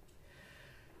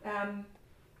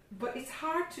 But it's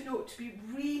hard to be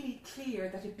really clear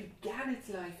that it began its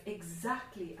life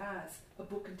exactly as a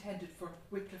book intended for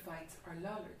Wycliffites or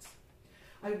Lollards.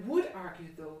 I would argue,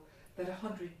 though, that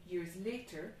 100 years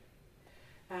later,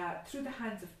 through the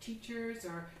hands of teachers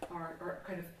or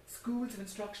kind of schools of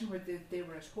instruction where they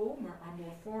were at home or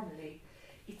more formally,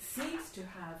 it seems to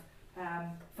have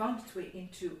found its way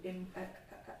into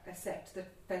a sect that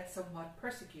felt somewhat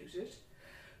persecuted,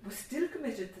 was still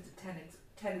committed to the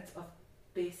tenets of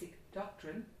basic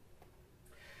doctrine.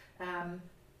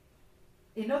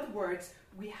 In other words,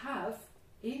 we have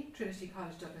in Trinity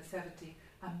College Dublin 70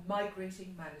 a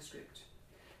migrating manuscript,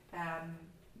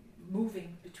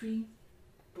 moving between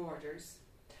borders,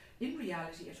 in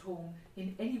reality at home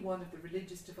in any one of the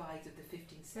religious divides of the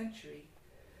 15th century,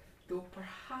 though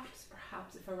perhaps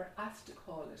if I were asked to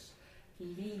call it,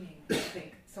 leaning, I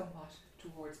think, somewhat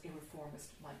towards a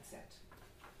reformist mindset.